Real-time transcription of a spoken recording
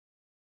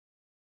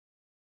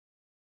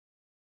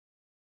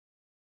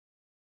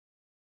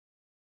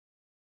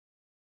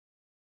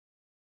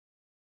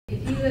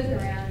If you look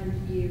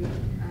around you,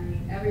 I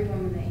mean, every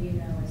woman that you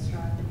know is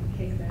strong and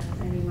kicks ass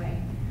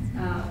anyway.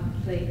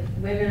 Like,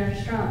 women are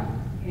strong.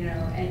 You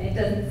know, and it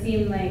doesn't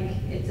seem like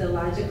it's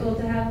illogical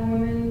to have a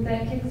woman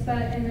that kicks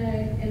butt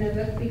in a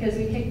book because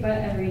we kick butt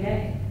every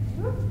day.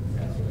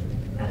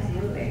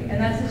 Absolutely, and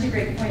that's such a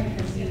great point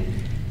because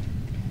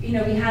you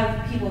know we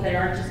have people that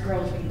aren't just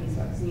girls reading these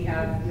books, and you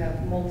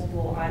have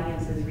multiple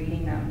audiences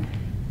reading them.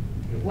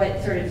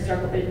 What sort of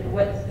struggle? How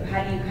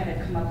do you kind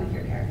of come up with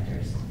your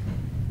characters?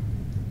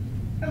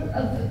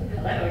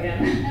 Hello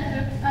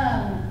again.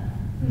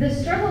 The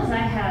struggles I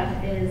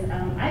have is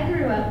I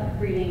grew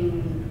up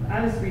reading. I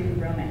was reading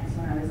romance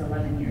when I was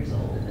 11 years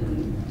old,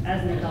 and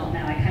as an adult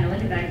now, I kind of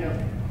look at that and go,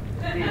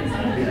 man, it's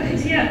not a good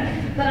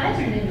idea. But I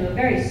turned into a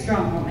very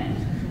strong woman.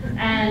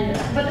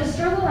 But the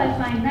struggle I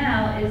find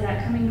now is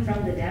that coming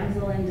from the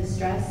damsel in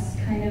distress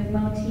kind of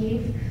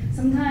motif,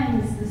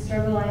 sometimes the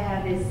struggle I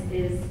have is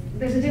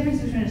there's a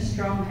difference between a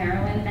strong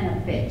heroine and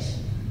a bitch,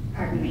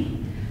 pardon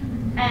me.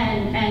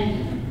 And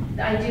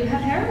I do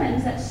have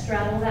heroines that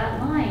straddle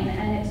that line,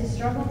 and it's a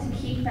struggle to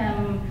keep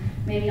them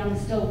maybe on the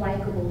still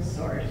likable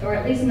sort, or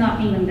at least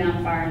knocking them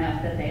down far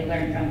enough that they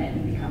learn from it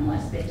and become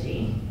less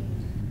bitchy.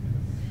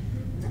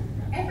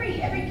 Every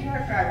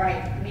character I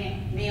write,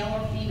 male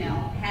or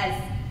female, has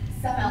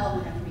some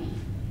element of me.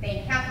 They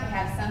have to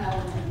have some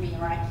element of me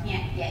or I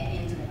can't get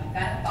into them. I've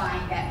got to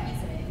find that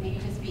piece of it. It may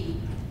just be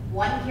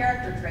one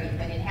character trait,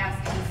 but it has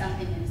to be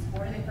something that is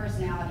core to their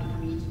personality for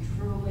me to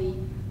truly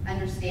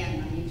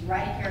understand them. I need to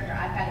write a character.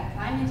 I've got to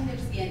climb into their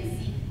skin,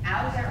 see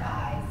out of their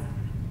eyes,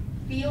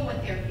 feel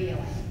what they're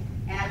feeling.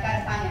 And I've got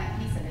to find that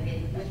piece of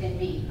it within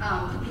me.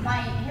 My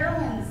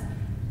heroines,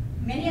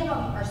 many of them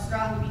are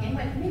strong to begin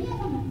with. Many of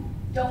them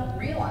don't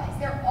realize.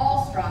 They're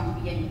all strong to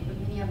begin with, but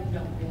many of them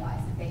don't realize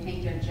it. They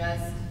think they're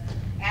just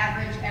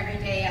average,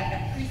 everyday. I've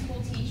got a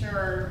preschool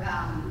teacher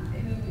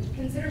who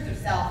considers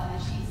herself,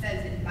 and she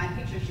says that my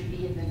picture should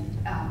be in the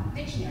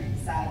dictionary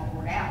beside the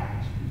word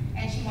average.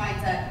 And she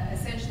winds up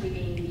essentially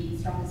being the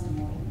strongest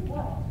immortal in the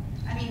world.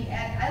 I mean,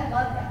 I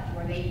love that,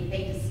 where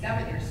they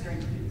discover their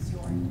strength through the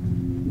story.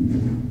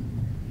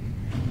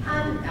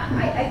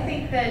 I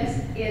think that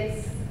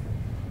it's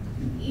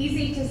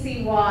easy to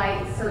see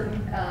why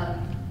certain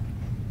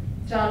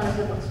genres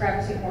of books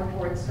gravitate more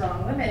towards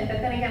strong women,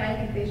 but then again, I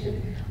think they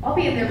should all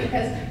be in there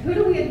because who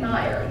do we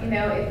admire? You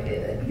know,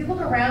 if you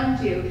look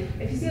around you,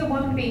 if you see a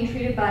woman being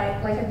treated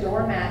like a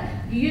doormat,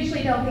 you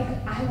usually don't think,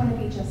 I want to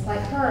be just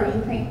like her.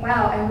 You think,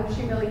 wow, I hope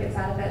she really gets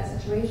out of that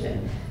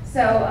situation.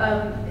 So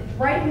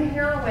writing a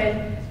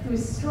heroine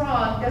who's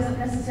strong doesn't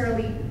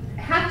necessarily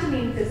have to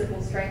mean physical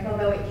strength,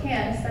 although it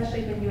can,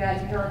 especially when you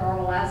add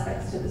paranormal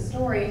aspects to the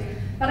story.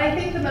 But I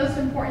think the most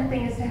important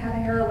thing is to have a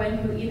heroine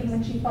who, even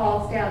when she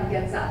falls down,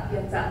 gets up,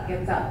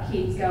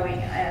 keeps going.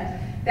 And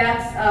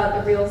that's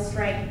the real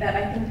strength that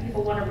I think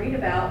people want to read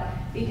about,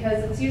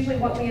 because it's usually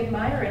what we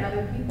admire in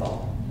other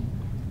people.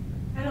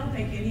 I don't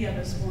think any of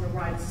us want to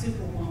write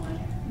Superwoman.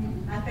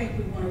 I think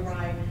we want to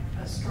write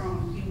a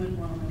strong human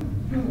woman.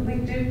 We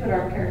do put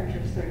our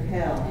characters through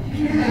hell.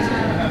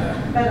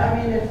 But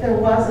I mean, if there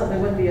wasn't, there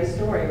wouldn't be a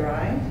story,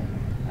 right?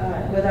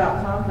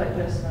 Without conflict,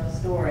 there's no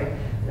story.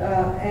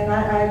 And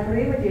I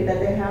agree with you that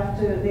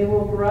they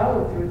will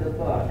grow through the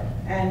book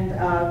and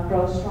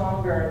grow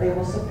stronger. They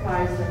will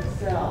surprise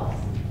themselves,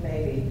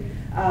 maybe.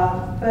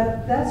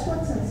 But that's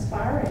what's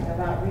inspiring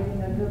about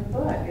reading a good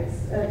book.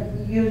 It's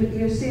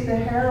you see the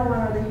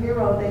heroine or the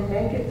hero, they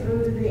make it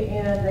through to the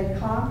end, they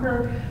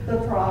conquer the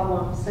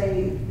problems,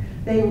 they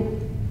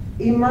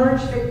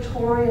emerge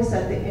victorious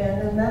at the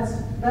end, and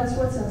that's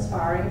what's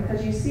inspiring,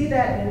 because you see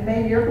that and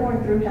maybe you're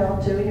going through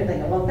hell too, and you're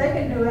thinking, well, if they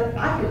can do it,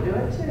 I can do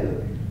it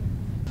too.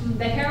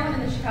 The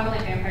heroine in the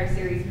Charlaine Vampire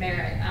series,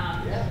 Merritt.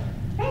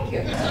 Thank you.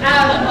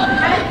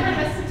 Had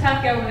kind of a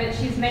tough go of it.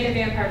 She's made a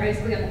vampire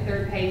basically on the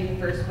 3rd page of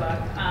the first book,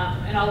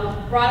 and all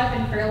brought up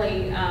in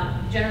fairly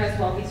generous,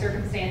 wealthy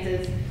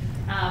circumstances.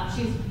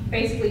 She's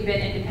basically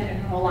been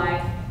independent her whole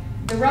life.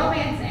 The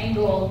romance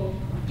angle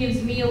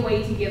gives me a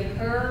way to give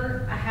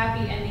her a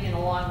happy ending in the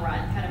long run,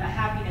 kind of a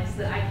happiness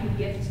that I can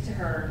gift to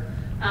her,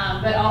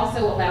 but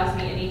also allows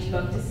me in each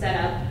book to set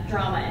up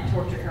drama and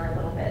torture her a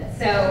little bit.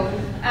 So,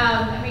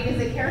 I mean,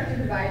 as a character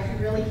device, you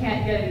really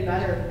can't get any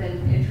better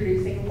than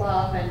introducing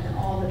love and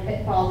all the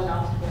pitfalls and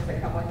obstacles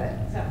that come with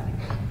it. So.